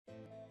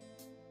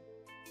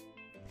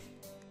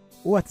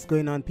What's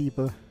going on,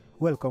 people?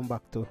 Welcome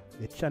back to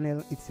the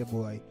channel. It's your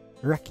boy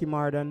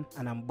Raquemardon,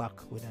 and I'm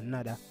back with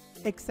another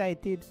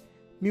excited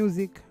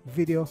music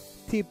video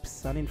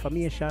tips and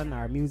information,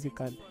 or music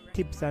and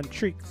tips and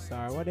tricks,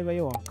 or whatever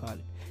you want to call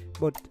it.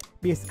 But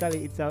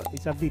basically it's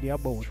a video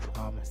about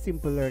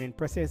simple learning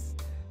process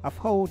of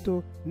how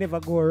to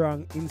never go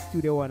wrong in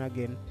Studio One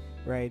again,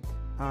 right?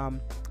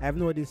 I've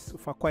known this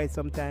for quite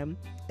some time.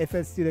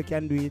 FL Studio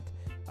can do it,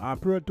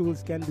 Pro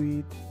Tools can do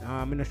it.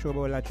 I'm not sure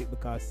about Logic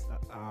because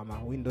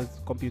a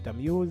Windows computer I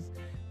use,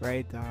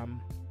 right?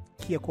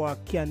 Keycore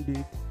can do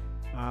it.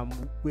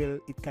 Well,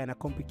 it kind of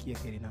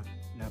complicated in a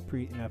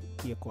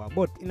Keycore,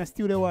 but in a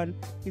Studio One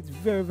it's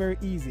very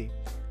easy.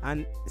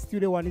 And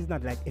Studio One is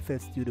not like FL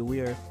Studio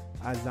where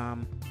as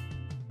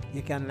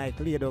you can like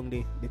lay down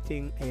the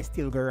thing and you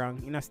still go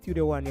wrong. In a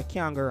Studio One you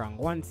can't go wrong.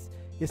 Once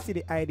you see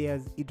the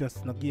ideas, it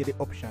just not give you the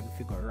option if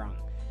you go wrong.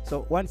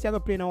 So once you go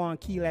play one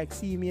key like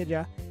C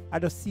major, I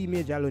just C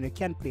major alone, you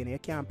can't play it. You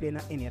can't play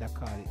any other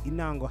chord. You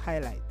now go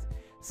highlight.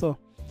 So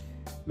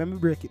let me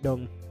break it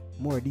down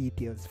more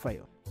details for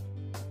you.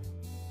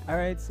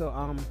 Alright,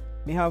 so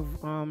me have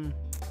the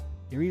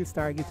real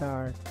star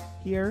guitar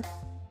here,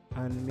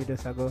 and me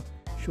just go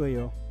show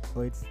you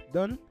how it's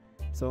done.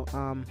 So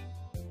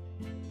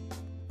you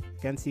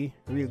can see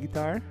real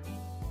guitar.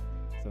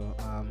 So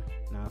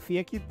now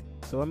fake it.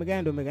 So what I'm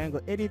gonna do, I'm gonna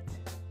go edit.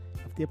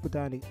 After you put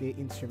on the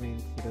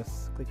instrument, you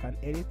just click on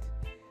edit,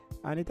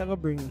 and it will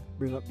bring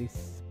up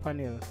this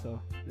panel.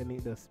 So let me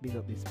just bring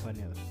up this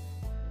panel.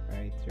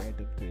 Right up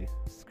to the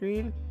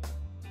screen.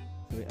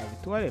 So we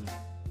have two of them.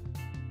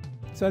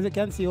 So as you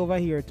can see over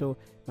here to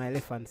my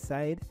left hand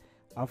side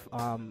of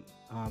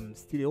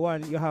Studio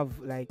One, you have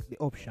like the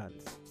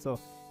options. So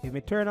if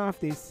we turn off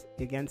this,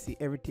 you can see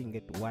everything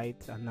get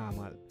white and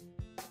normal.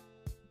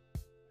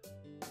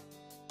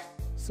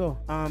 So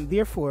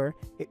therefore,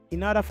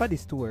 in order for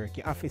this to work,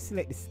 you have to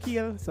select the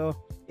scale. So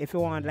if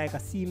you want like a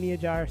C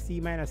major, C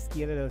minor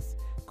scale, just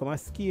come a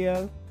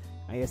scale,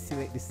 and you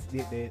select this,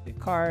 the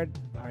card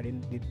or the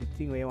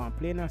thing where you want to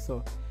play now.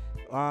 So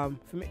to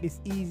make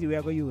this easy, we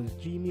are going to use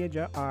G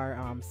major or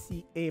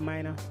C A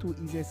minor, two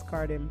easiest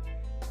card them,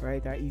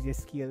 right? Our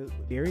easiest scale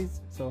there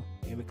is. So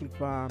if we click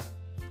on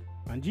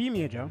G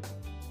major,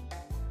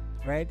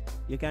 right,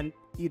 you can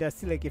either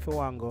select if you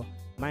want to go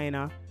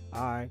minor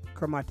or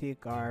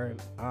chromatic or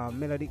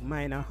melodic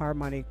minor,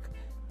 harmonic,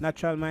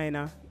 natural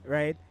minor,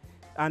 right,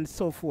 and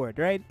so forth,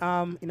 right?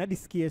 In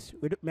this case,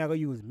 we are going to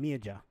use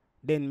major,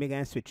 then we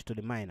can switch to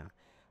the minor.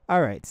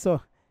 All right,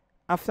 so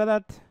after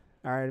that,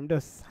 I'm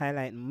just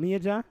highlighting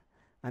major,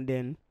 and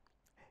then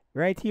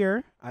right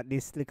here at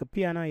this little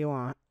piano, you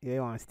want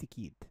to stick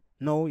it.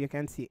 Now you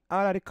can see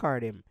all of the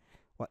chord them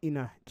were in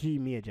a G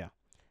major,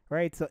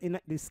 right? So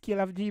in the scale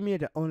of G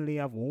major only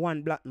have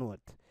one black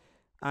note,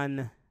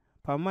 and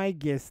for my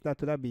guess that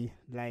would be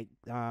like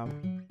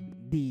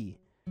D.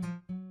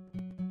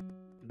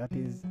 That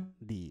is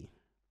D.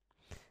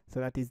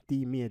 So that is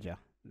D major.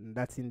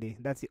 That's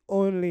the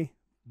only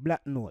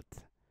black note,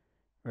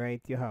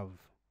 right, you have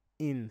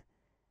in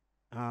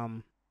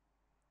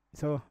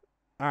so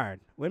alright,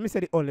 when we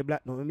say the only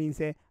black note, I mean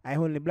say I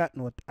only black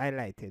note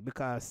highlighted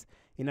because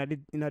in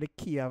the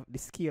key of the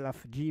scale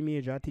of G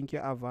major, I think you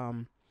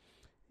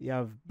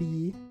have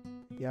B,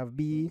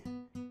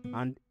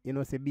 and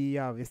say B,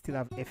 you still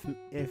have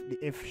the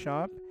F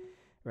sharp,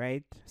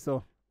 right?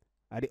 So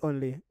are the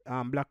only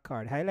black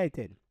card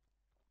highlighted.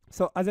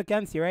 So as you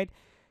can see, right,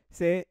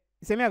 say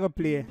me I go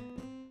play.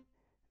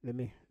 Let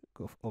me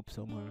go up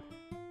somewhere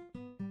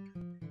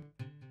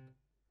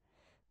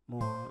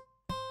more.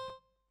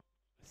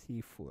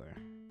 C4.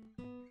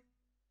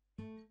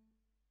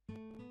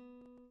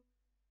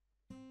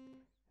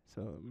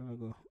 So I'm gonna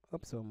go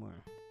up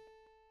somewhere.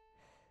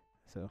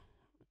 So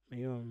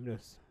I'm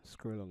just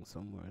scroll along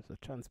somewhere. So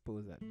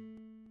transpose that.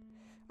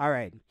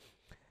 Alright.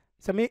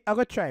 So I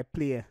go try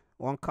play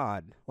one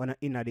card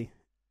in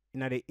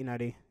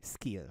the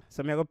scale.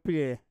 So I go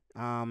play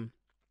I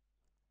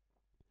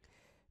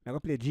go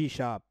play G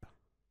sharp.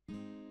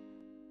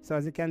 So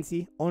as you can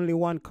see, only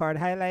one card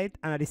highlight,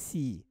 and the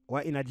C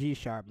or in a G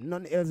sharp.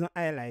 None else no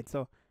highlight.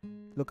 So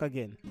look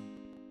again.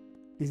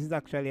 This is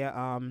actually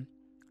a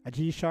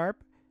G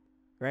sharp,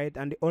 right?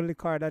 And the only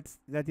card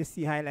that you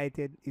see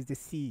highlighted is the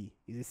C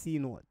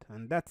note,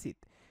 and that's it.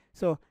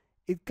 So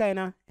it kind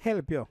of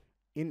help you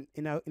in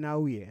a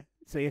way,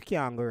 so you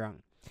can't go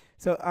wrong.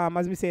 So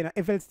as we say in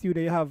FL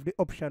Studio, you have the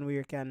option where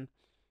you can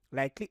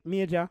like click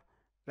major,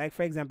 like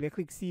for example, you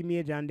click C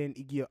major, and then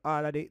it give you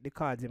all of the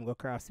cards and go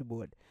across the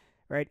board.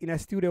 Right, in a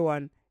Studio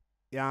One,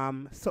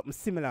 something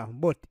similar,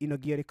 but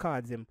give the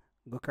cards them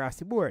go across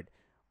the board.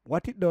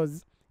 What it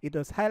does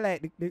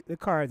highlight the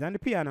cards and the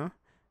piano,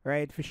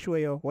 right, to show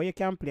you what you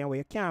can play and what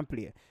you can't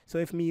play. So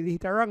if me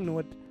hit a wrong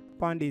note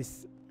upon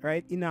this,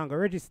 right, it not go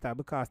register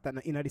because that's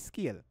not in the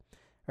scale,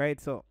 right?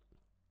 So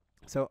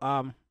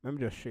let me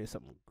just show you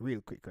something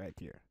real quick right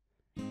here.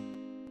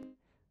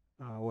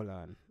 Hold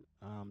on,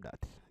 that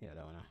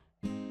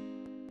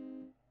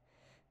one,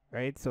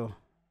 right? So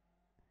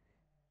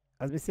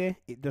as we say,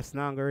 it does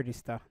not go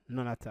register,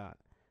 none at all.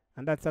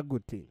 And that's a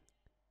good thing.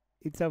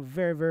 It's a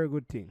very, very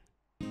good thing.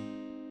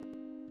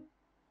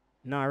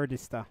 No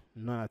register,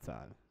 none at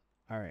all.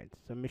 Alright,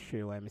 so let me show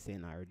you why I'm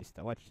saying no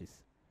register. Watch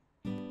this.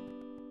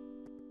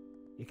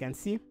 You can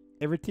see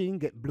everything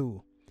get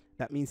blue.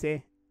 That means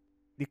the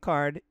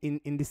chord in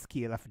the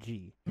scale of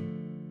G.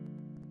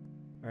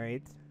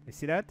 Alright, you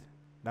see that?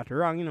 That's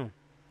wrong, you know.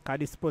 Because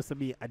this is supposed to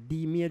be a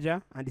D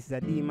major and this is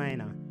a D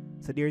minor.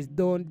 So there's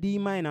down D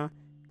minor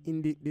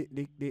in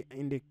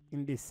the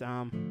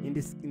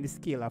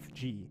scale of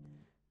G.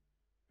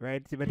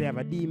 Right? But they have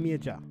a D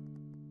major.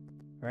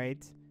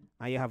 Right?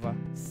 And you have a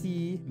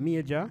C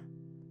major.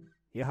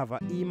 You have a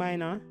E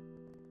minor.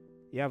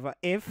 You have a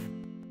F.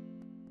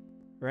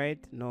 Right?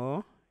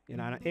 No. You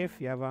know, an F.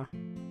 You have a.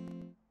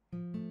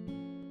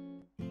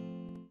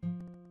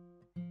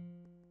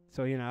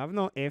 So you know, have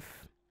no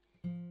F.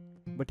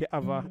 But you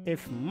have a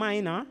F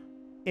minor.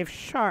 F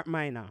sharp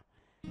minor.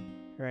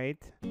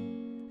 Right?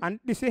 And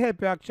this will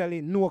help you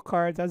actually know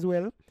chords as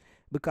well.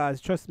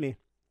 Because trust me.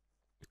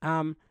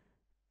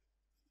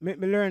 Me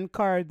learn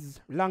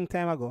chords long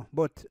time ago.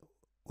 But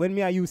when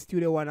me I use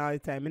Studio One all the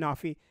time, me not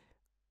fi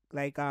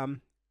like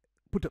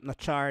put up no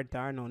chart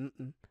or no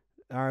nothing,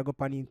 or go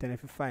up on the internet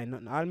if you find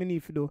nothing. All me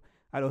need to do,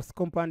 I just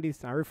come on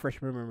this and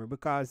refresh my memory,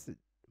 because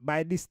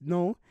by this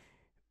now,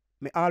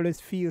 me always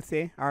feel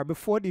say, or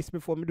before me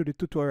do the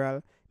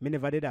tutorial, me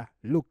never did a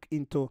look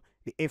into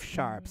the F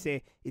sharp.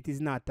 Say it is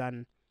not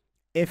an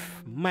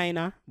F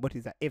minor, but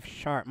it's a F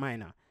sharp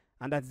minor,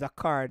 and that's a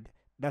chord.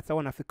 That's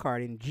one of the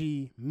chord in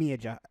G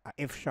major, a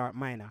F sharp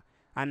minor,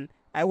 and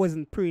I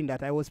wasn't praying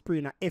that. I was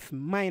praying a F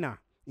minor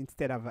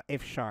instead of a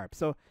F sharp.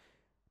 So,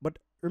 but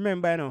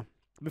remember, you know,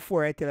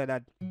 before I tell you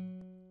that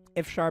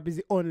F sharp is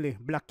the only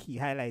black key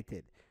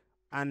highlighted,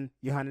 and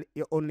you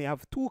only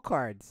have two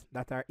chords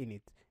that are in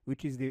it,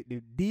 which is the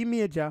D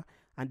major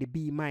and the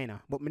B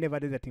minor. But me never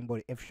did that thing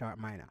about the F sharp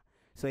minor.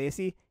 So you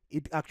see,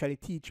 it actually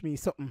teach me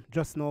something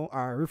just now,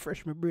 or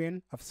refresh my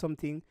brain of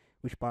something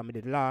which part me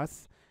did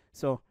last.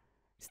 So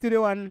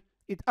Studio One,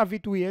 it have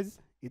it ways.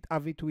 It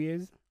have it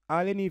ways.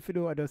 All you need to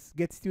do is just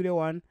get Studio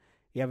One.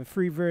 You have a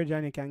free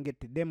version, you can get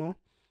the demo,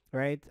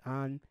 right?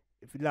 And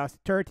if it lasts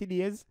 30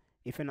 days,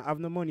 if you don't have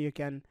no money, you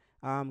can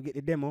get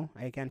the demo.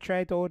 I can try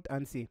it out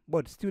and see.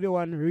 But Studio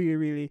One,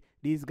 really,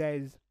 these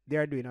guys, they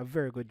are doing a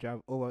very good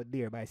job over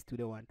there by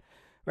Studio One,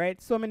 right?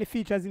 So many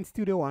features in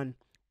Studio One,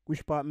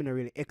 which part me not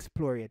really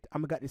explore it.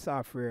 I'm got the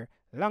software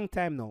long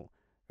time now,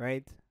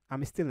 right?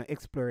 I'm still not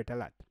explore it a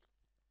lot.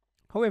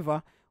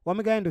 However, what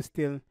I'm going to do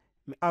still,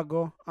 I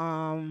go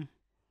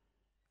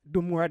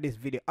do more of this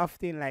video,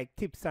 often like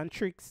tips and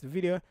tricks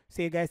video,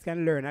 so you guys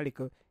can learn a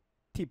little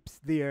tips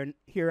there,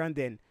 here and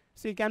then.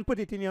 So you can put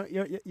it in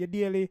your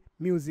daily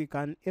music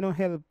and, you know,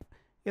 help,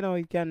 you know,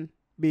 it can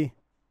be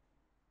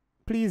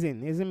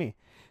pleasing, isn't me?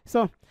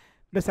 So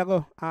just I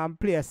go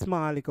play a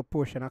small little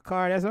portion of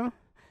chord as well,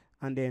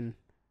 and then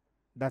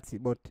that's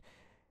it. But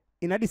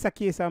in this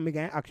case, I'm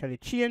going to actually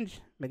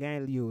change. I'm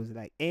going to use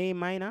like A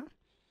minor.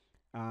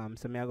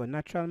 So me I go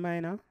natural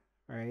minor,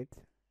 right?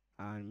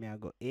 And me I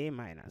go A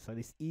minor. So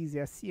this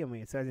easier C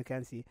way. So as you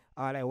can see,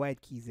 all the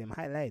white keys them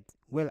highlight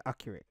well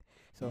accurate.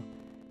 So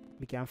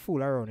we can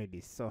fool around with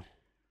this. So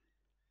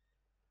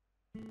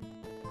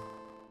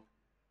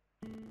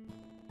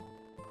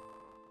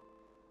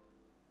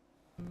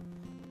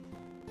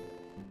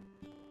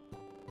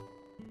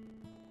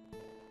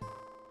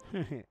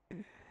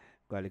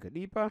go a little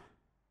deeper.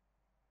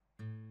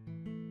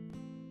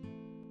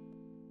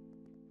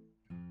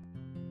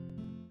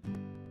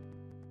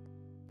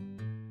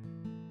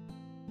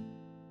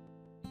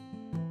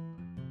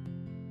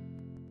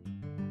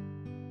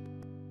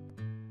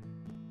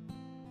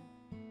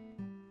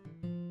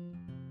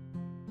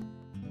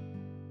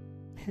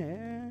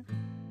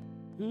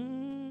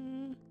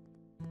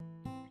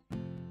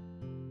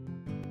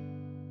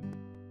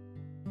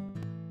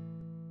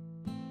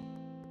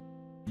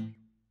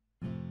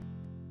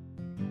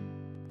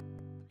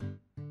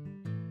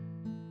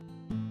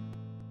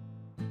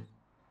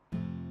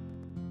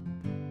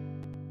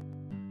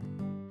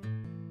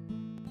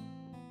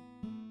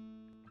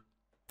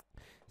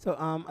 So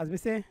as we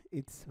say,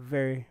 it's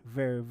very,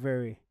 very,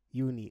 very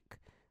unique,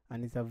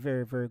 and it's a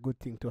very, very good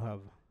thing to have.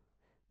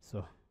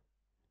 So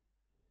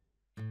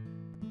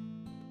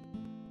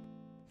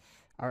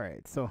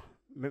alright, so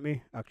let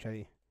me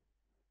actually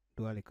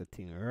do a little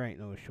thing right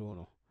now, show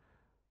now.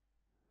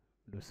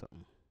 Do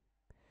something.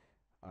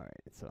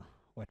 Alright, so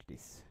watch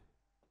this.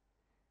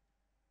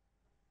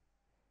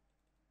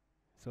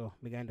 So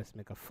we can just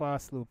make a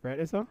fast loop right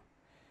there, so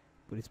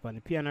put this on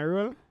the piano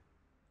roll.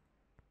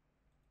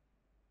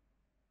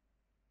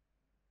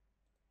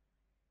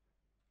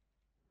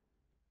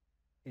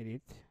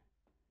 Edit.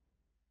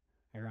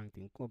 I rank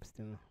thing up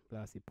still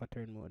blast the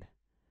pattern mode.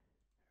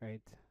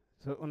 Right.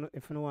 So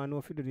if you don't want to know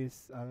if you do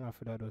this, I'll have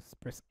to just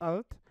press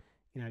Alt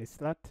in the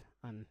slot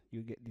and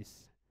you get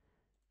this.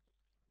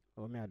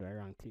 Oh, me I do a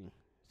wrong thing.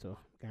 So you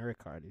can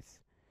record this.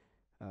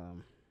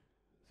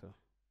 So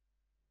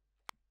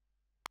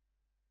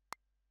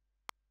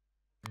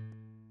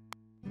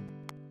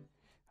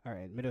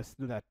alright, me just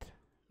do that.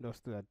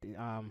 just do that.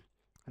 And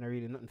I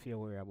really nothing for you to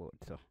worry about.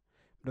 So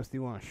just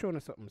you want to show you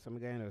something. So I'm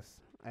going to just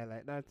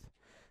highlight that.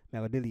 I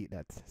will delete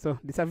that. So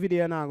this a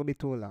video now gonna be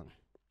too long.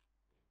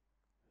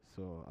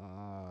 So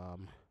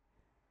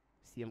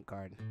same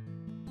card.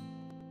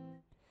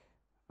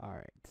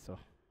 Alright, so let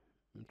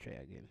me try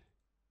again.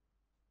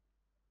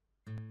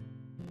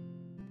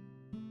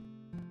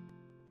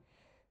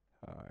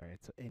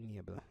 Alright, so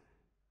enable.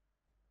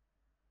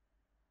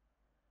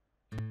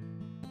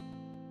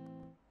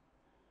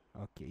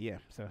 Okay, yeah,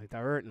 so it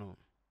work now.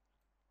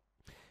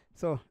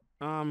 So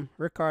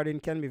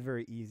recording can be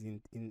very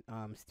easy in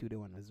Studio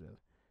One as well.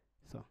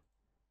 So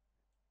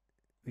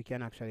we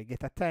can actually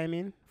get a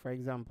timing. For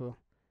example,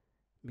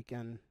 we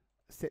can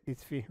set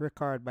this for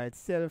record by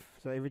itself.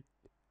 So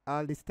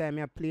all this time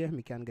I play,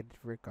 we can get it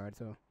to record.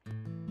 So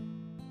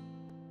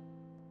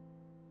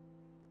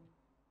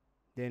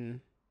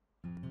then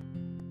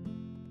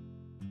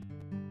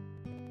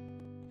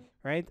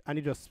right, and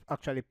it just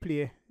actually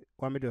play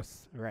when we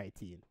just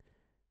write in.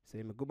 So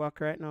let me go back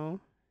right now.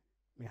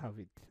 We have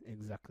it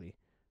exactly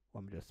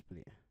when we just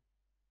play.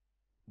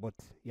 But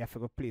you have to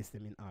go place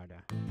them in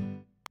order.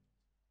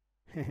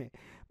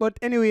 But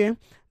anyway,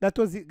 that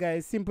was it,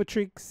 guys. Simple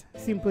tricks,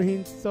 simple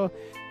hints. So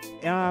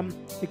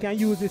you can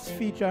use this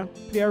feature,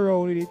 play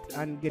around with it,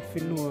 and get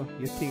to know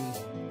your thing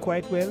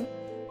quite well.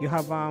 You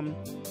have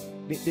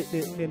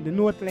the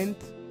note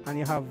length, and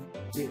you have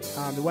the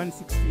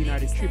 116 or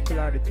the triple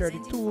or the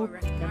 32. You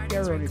can play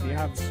around with it. You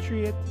have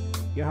straight,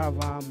 you have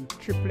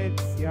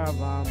triplets, you have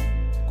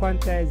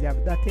quantized, you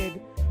have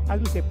dotted. As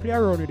we say, play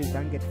around with it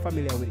and get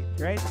familiar with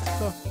it, right?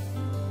 So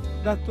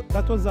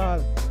that was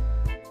all.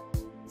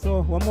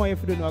 So one more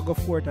if you don't know, I go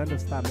forth and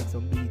just start make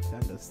some beats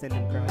and just send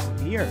them across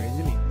the here,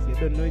 isn't it? So you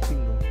don't know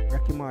anything though.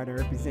 Raquemardon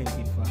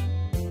representing for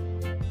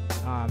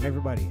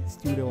everybody,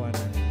 Studio One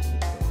and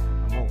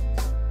I'm out.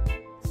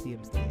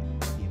 Same state,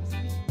 same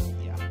speed,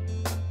 yeah.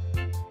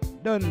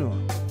 Don't know.